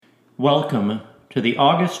Welcome to the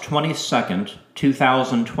August 22nd,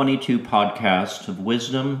 2022 podcast of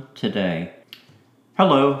Wisdom Today.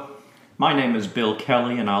 Hello, my name is Bill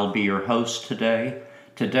Kelley and I'll be your host today.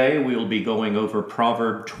 Today we will be going over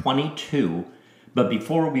Proverb 22, but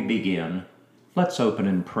before we begin, let's open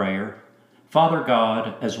in prayer. Father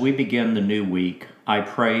God, as we begin the new week, I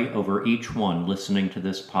pray over each one listening to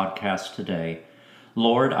this podcast today.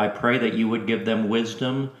 Lord, I pray that you would give them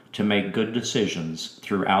wisdom to make good decisions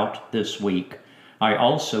throughout this week. I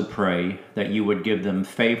also pray that you would give them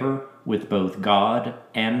favor with both God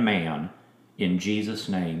and man. In Jesus'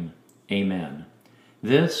 name, amen.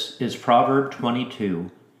 This is Proverb 22,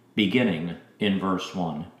 beginning in verse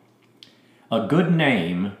 1. A good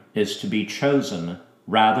name is to be chosen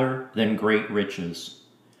rather than great riches,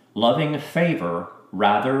 loving favor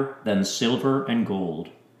rather than silver and gold.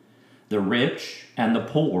 The rich and the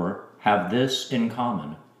poor have this in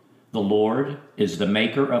common. The Lord is the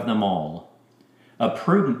maker of them all. A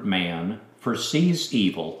prudent man foresees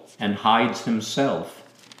evil and hides himself,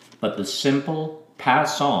 but the simple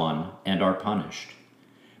pass on and are punished.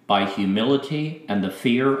 By humility and the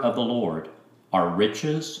fear of the Lord are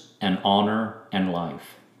riches and honor and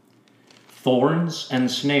life. Thorns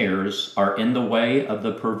and snares are in the way of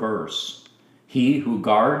the perverse. He who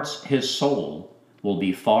guards his soul will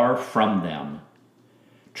be far from them.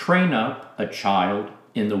 Train up a child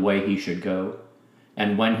in the way he should go,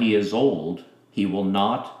 and when he is old, he will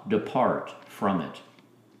not depart from it.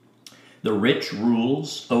 The rich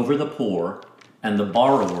rules over the poor, and the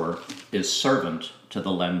borrower is servant to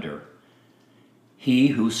the lender. He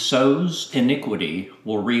who sows iniquity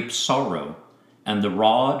will reap sorrow, and the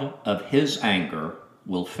rod of his anger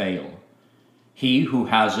will fail. He who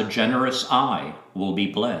has a generous eye will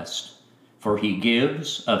be blessed, for he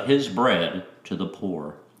gives of his bread to the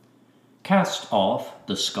poor. Cast off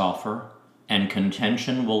the scoffer, and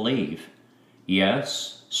contention will leave.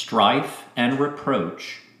 Yes, strife and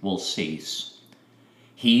reproach will cease.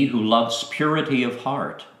 He who loves purity of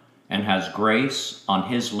heart and has grace on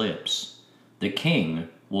his lips, the king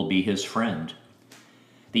will be his friend.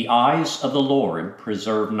 The eyes of the Lord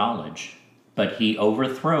preserve knowledge, but he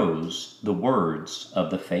overthrows the words of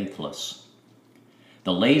the faithless.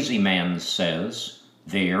 The lazy man says,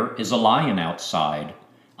 "There is a lion outside.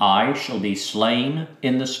 I shall be slain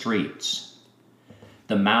in the streets."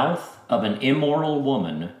 The mouth of an immoral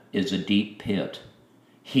woman is a deep pit.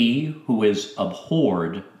 He who is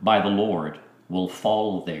abhorred by the Lord will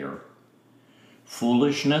fall there.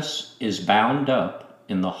 Foolishness is bound up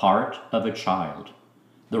in the heart of a child.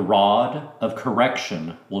 The rod of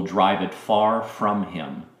correction will drive it far from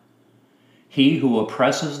him. He who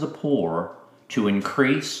oppresses the poor to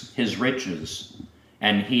increase his riches,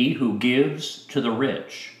 and he who gives to the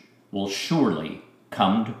rich will surely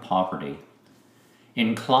come to poverty.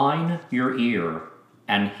 Incline your ear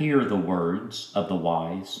and hear the words of the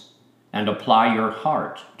wise, and apply your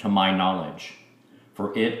heart to my knowledge,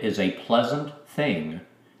 for it is a pleasant thing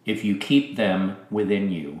if you keep them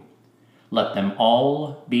within you. Let them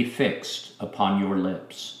all be fixed upon your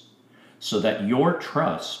lips, so that your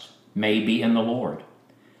trust may be in the Lord.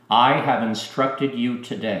 I have instructed you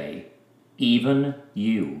today, even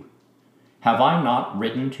you. Have I not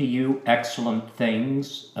written to you excellent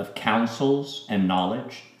things of counsels and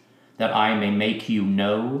knowledge, that I may make you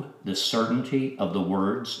know the certainty of the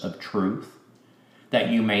words of truth, that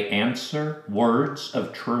you may answer words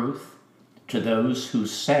of truth to those who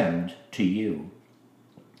send to you?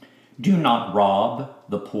 Do not rob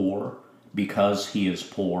the poor because he is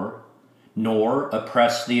poor, nor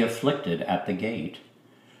oppress the afflicted at the gate.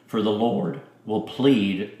 For the Lord will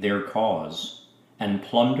plead their cause, and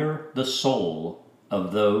plunder the soul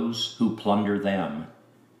of those who plunder them.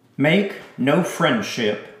 Make no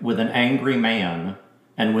friendship with an angry man,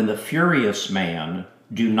 and with a furious man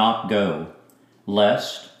do not go,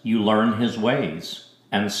 lest you learn his ways,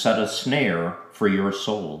 and set a snare for your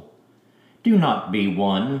soul. Do not be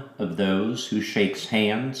one of those who shakes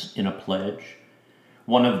hands in a pledge,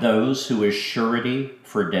 one of those who is surety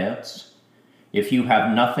for debts. If you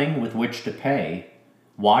have nothing with which to pay,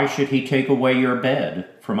 why should he take away your bed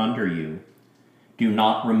from under you? Do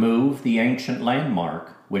not remove the ancient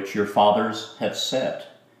landmark which your fathers have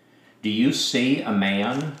set. Do you see a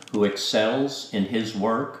man who excels in his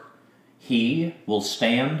work? He will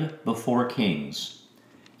stand before kings.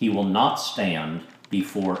 He will not stand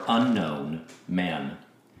before unknown men.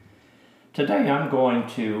 Today I'm going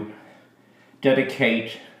to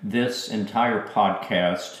dedicate this entire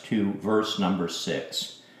podcast to verse number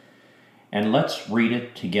 6. And let's read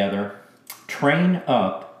it together. Train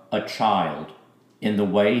up a child in the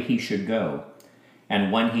way he should go,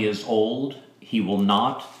 and when he is old, he will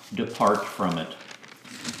not depart from it.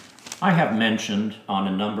 I have mentioned on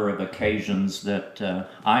a number of occasions that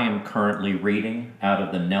I am currently reading out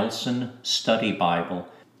of the Nelson Study Bible.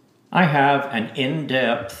 I have an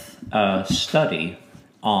in-depth study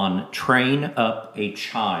on Train Up a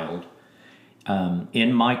Child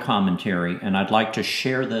in my commentary, and I'd like to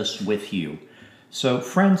share this with you. So,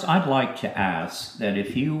 friends, I'd like to ask that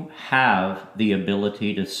if you have the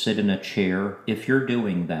ability to sit in a chair, if you're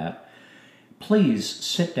doing that, please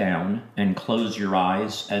sit down and close your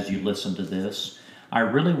eyes as you listen to this. I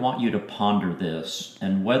really want you to ponder this,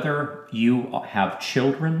 and whether you have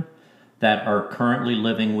children that are currently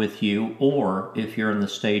living with you, or if you're in the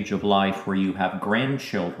stage of life where you have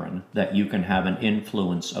grandchildren that you can have an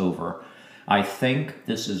influence over, I think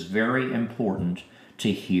this is very important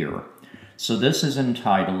to hear. So this is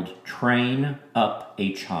entitled, Train Up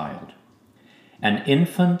a Child. An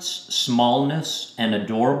infant's smallness and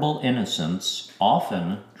adorable innocence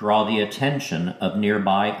often draw the attention of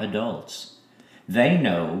nearby adults. They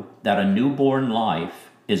know that a newborn life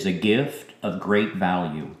is a gift of great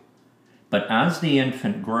value. But as the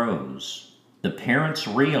infant grows, the parents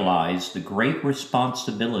realize the great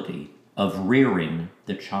responsibility of rearing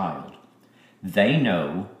the child. They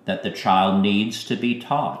know that the child needs to be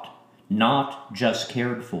taught, not just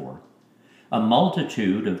cared for. A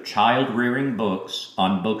multitude of child-rearing books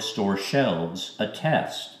on bookstore shelves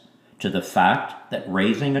attest to the fact that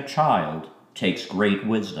raising a child takes great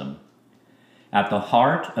wisdom. At the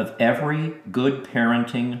heart of every good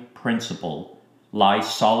parenting principle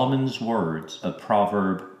lies Solomon's words of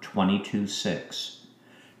Proverb 22:6.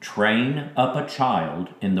 Train up a child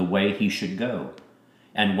in the way he should go,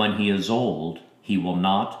 and when he is old, he will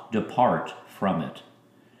not depart from it.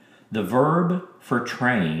 The verb for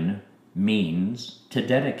train means to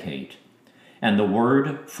dedicate, and the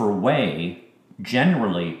word for way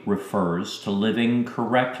generally refers to living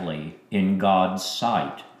correctly in God's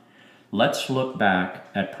sight. Let's look back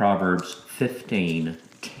at Proverbs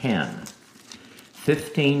 15:10.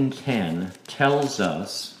 15:10 tells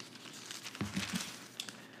us,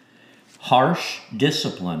 harsh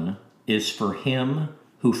discipline is for him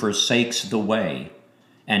who forsakes the way,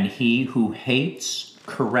 and he who hates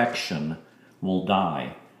correction will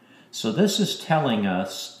die. So this is telling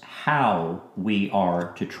us how we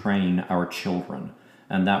are to train our children,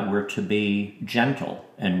 and that we're to be gentle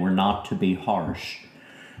and we're not to be harsh.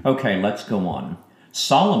 Okay, let's go on.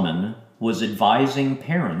 Solomon was advising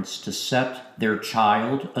parents to set their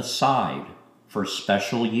child aside for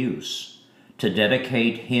special use, to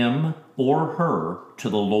dedicate him or her to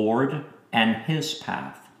the Lord and his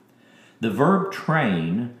path. The verb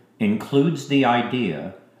train includes the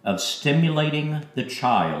idea of stimulating the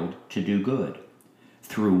child to do good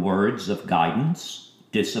through words of guidance,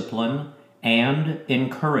 discipline, and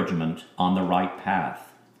encouragement on the right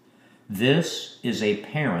path. This is a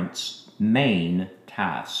parent's main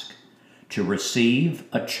task, to receive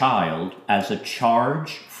a child as a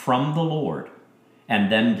charge from the Lord,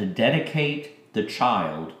 and then to dedicate the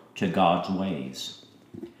child to God's ways.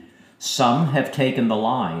 Some have taken the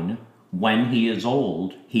line, when he is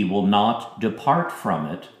old, he will not depart from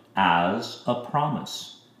it, as a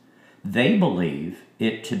promise. They believe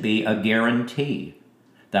it to be a guarantee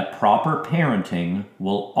that proper parenting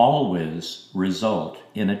will always result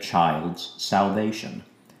in a child's salvation.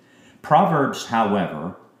 Proverbs,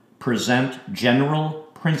 however, present general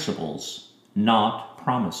principles, not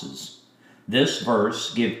promises. This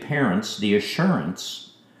verse gives parents the assurance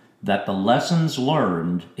that the lessons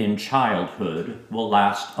learned in childhood will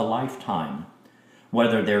last a lifetime.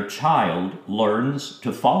 Whether their child learns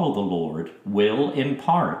to follow the Lord will, in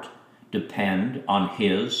part, depend on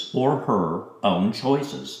his or her own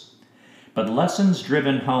choices. But lessons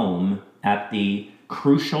driven home at the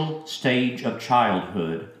crucial stage of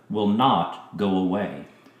childhood will not go away.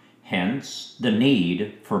 Hence, the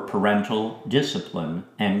need for parental discipline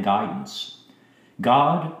and guidance.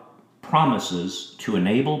 God promises to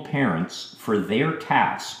enable parents for their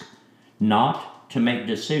task, not to make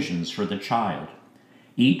decisions for the child.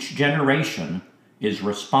 Each generation is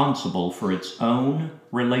responsible for its own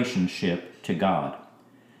relationship to God.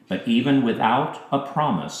 But even without a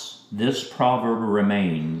promise, this proverb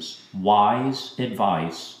remains wise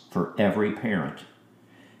advice for every parent.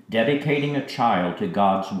 Dedicating a child to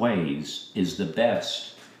God's ways is the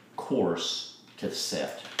best course to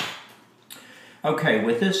set. Okay,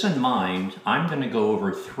 with this in mind, I'm going to go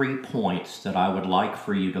over 3 points that I would like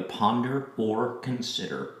for you to ponder or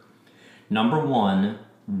consider. Number 1,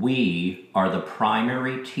 we are the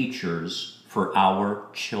primary teachers for our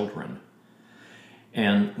children.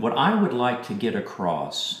 And what I would like to get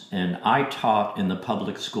across, and I taught in the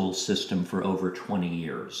public school system for over 20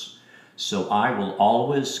 years, so I will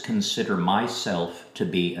always consider myself to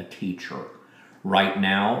be a teacher. Right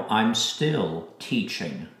now, I'm still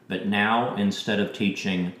teaching, but now instead of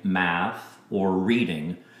teaching math or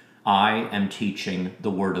reading, I am teaching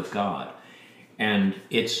the Word of God. And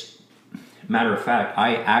matter of fact,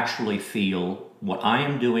 I actually feel what I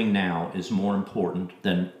am doing now is more important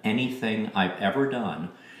than anything I've ever done,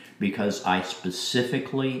 because I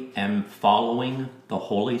specifically am following the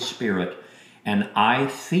Holy Spirit, and I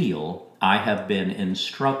feel I have been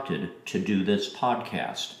instructed to do this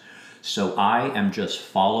podcast. So I am just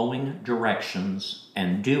following directions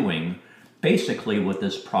and doing basically what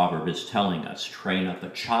this proverb is telling us. Train up a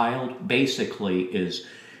child basically is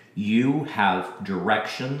you have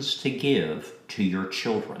directions to give to your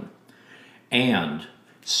children. And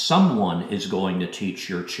someone is going to teach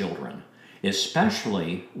your children,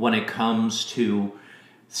 especially when it comes to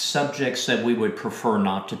subjects that we would prefer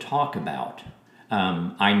not to talk about.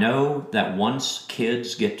 I know that once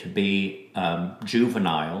kids get to be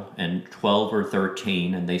juvenile and 12 or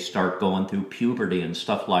 13 and they start going through puberty and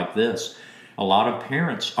stuff like this, a lot of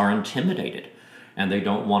parents are intimidated and they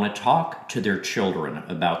don't want to talk to their children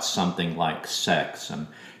about something like sex and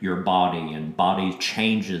your body and body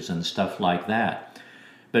changes and stuff like that.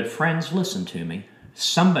 But friends, listen to me.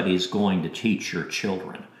 Somebody's going to teach your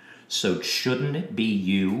children. So shouldn't it be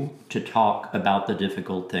you to talk about the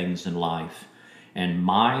difficult things in life? And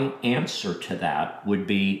my answer to that would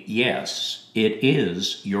be yes, it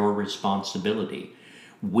is your responsibility.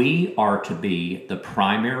 We are to be the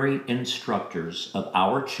primary instructors of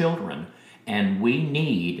our children, and we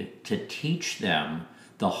need to teach them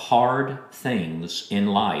the hard things in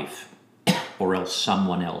life, or else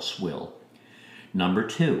someone else will. Number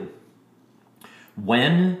 2,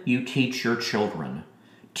 when you teach your children,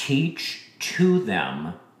 teach to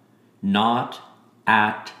them, not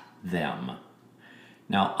at them.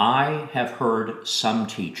 Now, I have heard some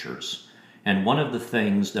teachers, and one of the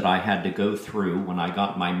things that I had to go through when I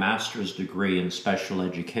got my master's degree in special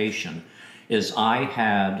education is I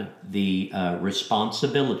had the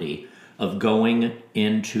responsibility of going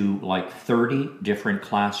into like 30 different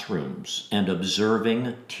classrooms and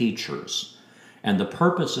observing teachers. And the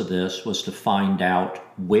purpose of this was to find out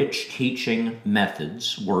which teaching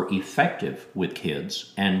methods were effective with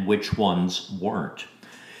kids and which ones weren't.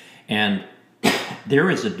 And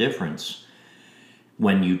there is a difference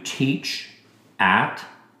when you teach at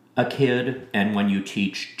a kid and when you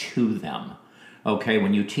teach to them. Okay,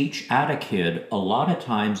 when you teach at a kid, a lot of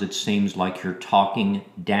times it seems like you're talking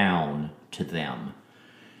down to them.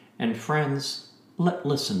 And friends,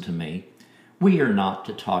 listen to me. We are not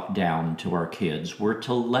to talk down to our kids. We're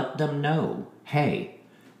to let them know, hey,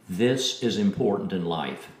 this is important in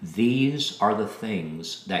life. These are the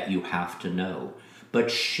things that you have to know. But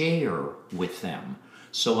share with them.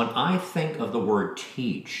 So when I think of the word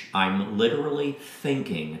teach, I'm literally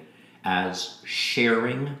thinking as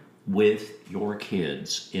sharing with your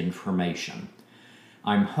kids information.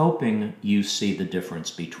 I'm hoping you see the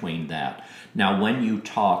difference between that. Now, when you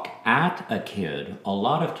talk at a kid, a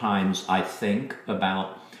lot of times I think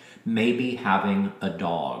about maybe having a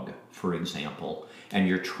dog, for example, and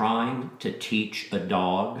you're trying to teach a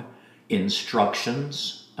dog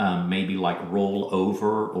instructions, maybe like roll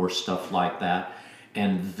over or stuff like that,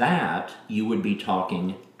 and that you would be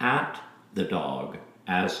talking at the dog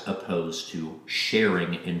as opposed to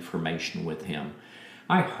sharing information with him.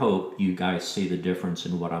 I hope you guys see the difference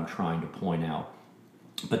in what I'm trying to point out.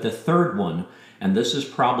 But the third one, and this is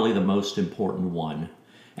probably the most important one,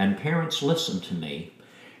 and parents, listen to me,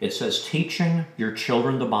 it says teaching your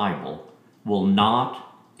children the Bible will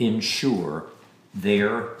not ensure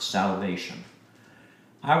their salvation.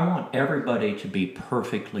 I want everybody to be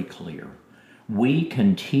perfectly clear. We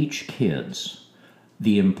can teach kids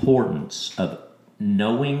the importance of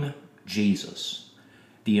knowing Jesus,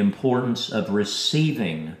 the importance of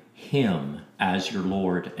receiving Him as your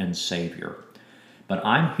Lord and Savior. But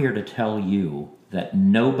I'm here to tell you that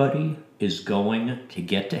nobody is going to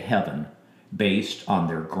get to heaven based on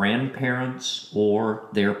their grandparents or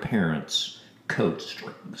their parents' coat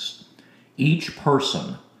strings. Each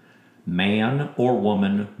person, man or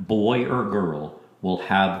woman, boy or girl, will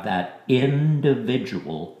have that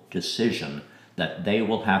individual decision that they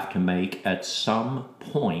will have to make at some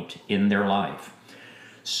point in their life.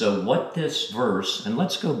 So what this verse, and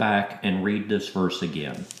let's go back and read this verse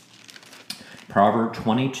again. Proverb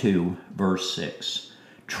 22, verse 6.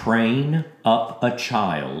 Train up a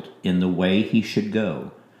child in the way he should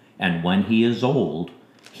go, and when he is old,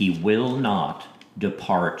 he will not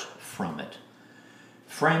depart from it.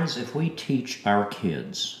 Friends, if we teach our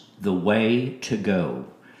kids the way to go,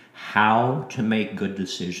 how to make good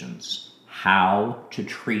decisions, how to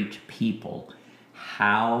treat people,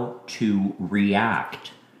 how to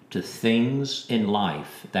react to things in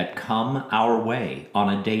life that come our way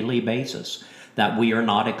on a daily basis that we are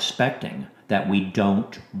not expecting, that we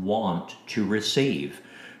don't want to receive.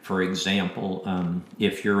 For example,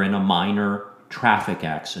 if you're in a minor traffic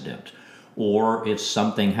accident, or if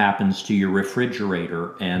something happens to your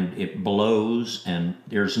refrigerator and it blows and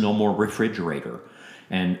there's no more refrigerator,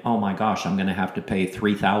 and oh my gosh, I'm going to have to pay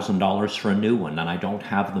 $3,000 for a new one and I don't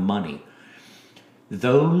have the money.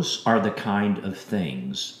 Those are the kind of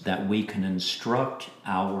things that we can instruct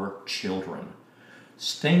our children.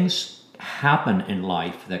 Things happen in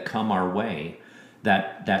life that come our way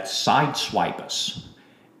that sideswipe us,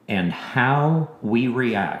 and how we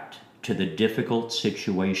react to the difficult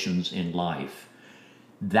situations in life,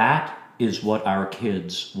 that is what our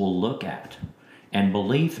kids will look at. And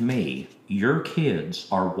believe me, your kids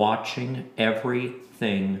are watching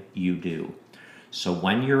everything you do. So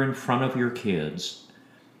when you're in front of your kids,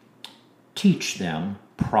 teach them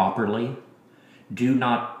properly. Do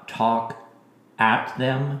not talk at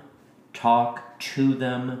them, talk to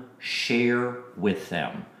them, share with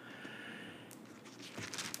them.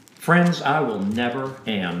 Friends, I will never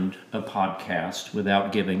end a podcast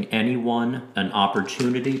without giving anyone an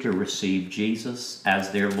opportunity to receive Jesus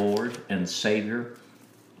as their Lord and Savior.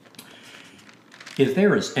 If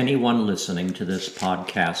there is anyone listening to this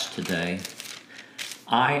podcast today,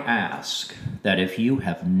 I ask that if you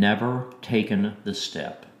have never taken the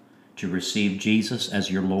step to receive Jesus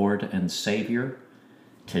as your Lord and Savior,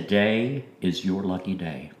 today is your lucky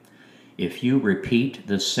day. If you repeat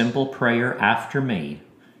the simple prayer after me,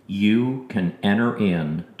 you can enter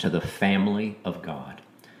in to the family of God.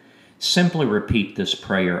 Simply repeat this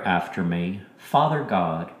prayer after me. Father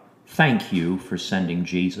God, thank you for sending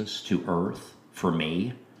Jesus to earth for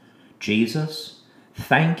me. Jesus,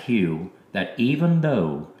 thank you that even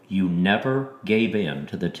though you never gave in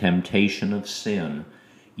to the temptation of sin,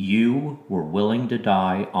 you were willing to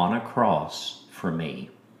die on a cross for me.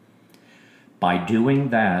 By doing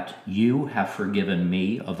that, you have forgiven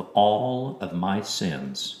me of all of my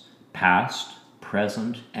sins, past,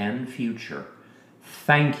 present, and future.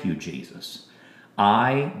 Thank you, Jesus.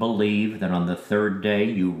 I believe that on the third day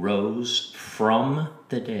you rose from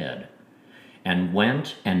the dead and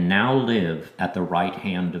went and now live at the right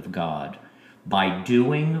hand of God. By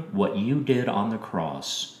doing what you did on the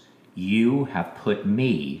cross, you have put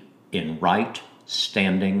me in right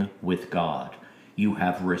standing with God. You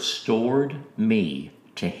have restored me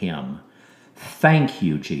to Him. Thank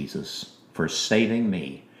you, Jesus, for saving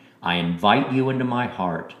me. I invite you into my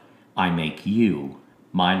heart. I make you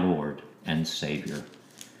my Lord and Savior.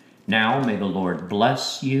 Now may the Lord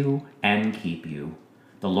bless you and keep you.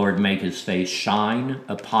 The Lord make His face shine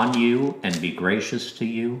upon you and be gracious to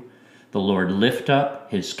you. The Lord lift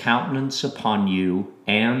up His countenance upon you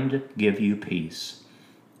and give you peace.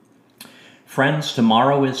 Friends,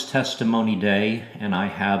 tomorrow is Testimony Day, and I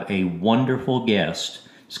have a wonderful guest.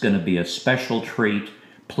 It's going to be a special treat.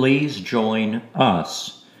 Please join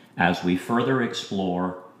us as we further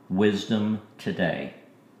explore wisdom today.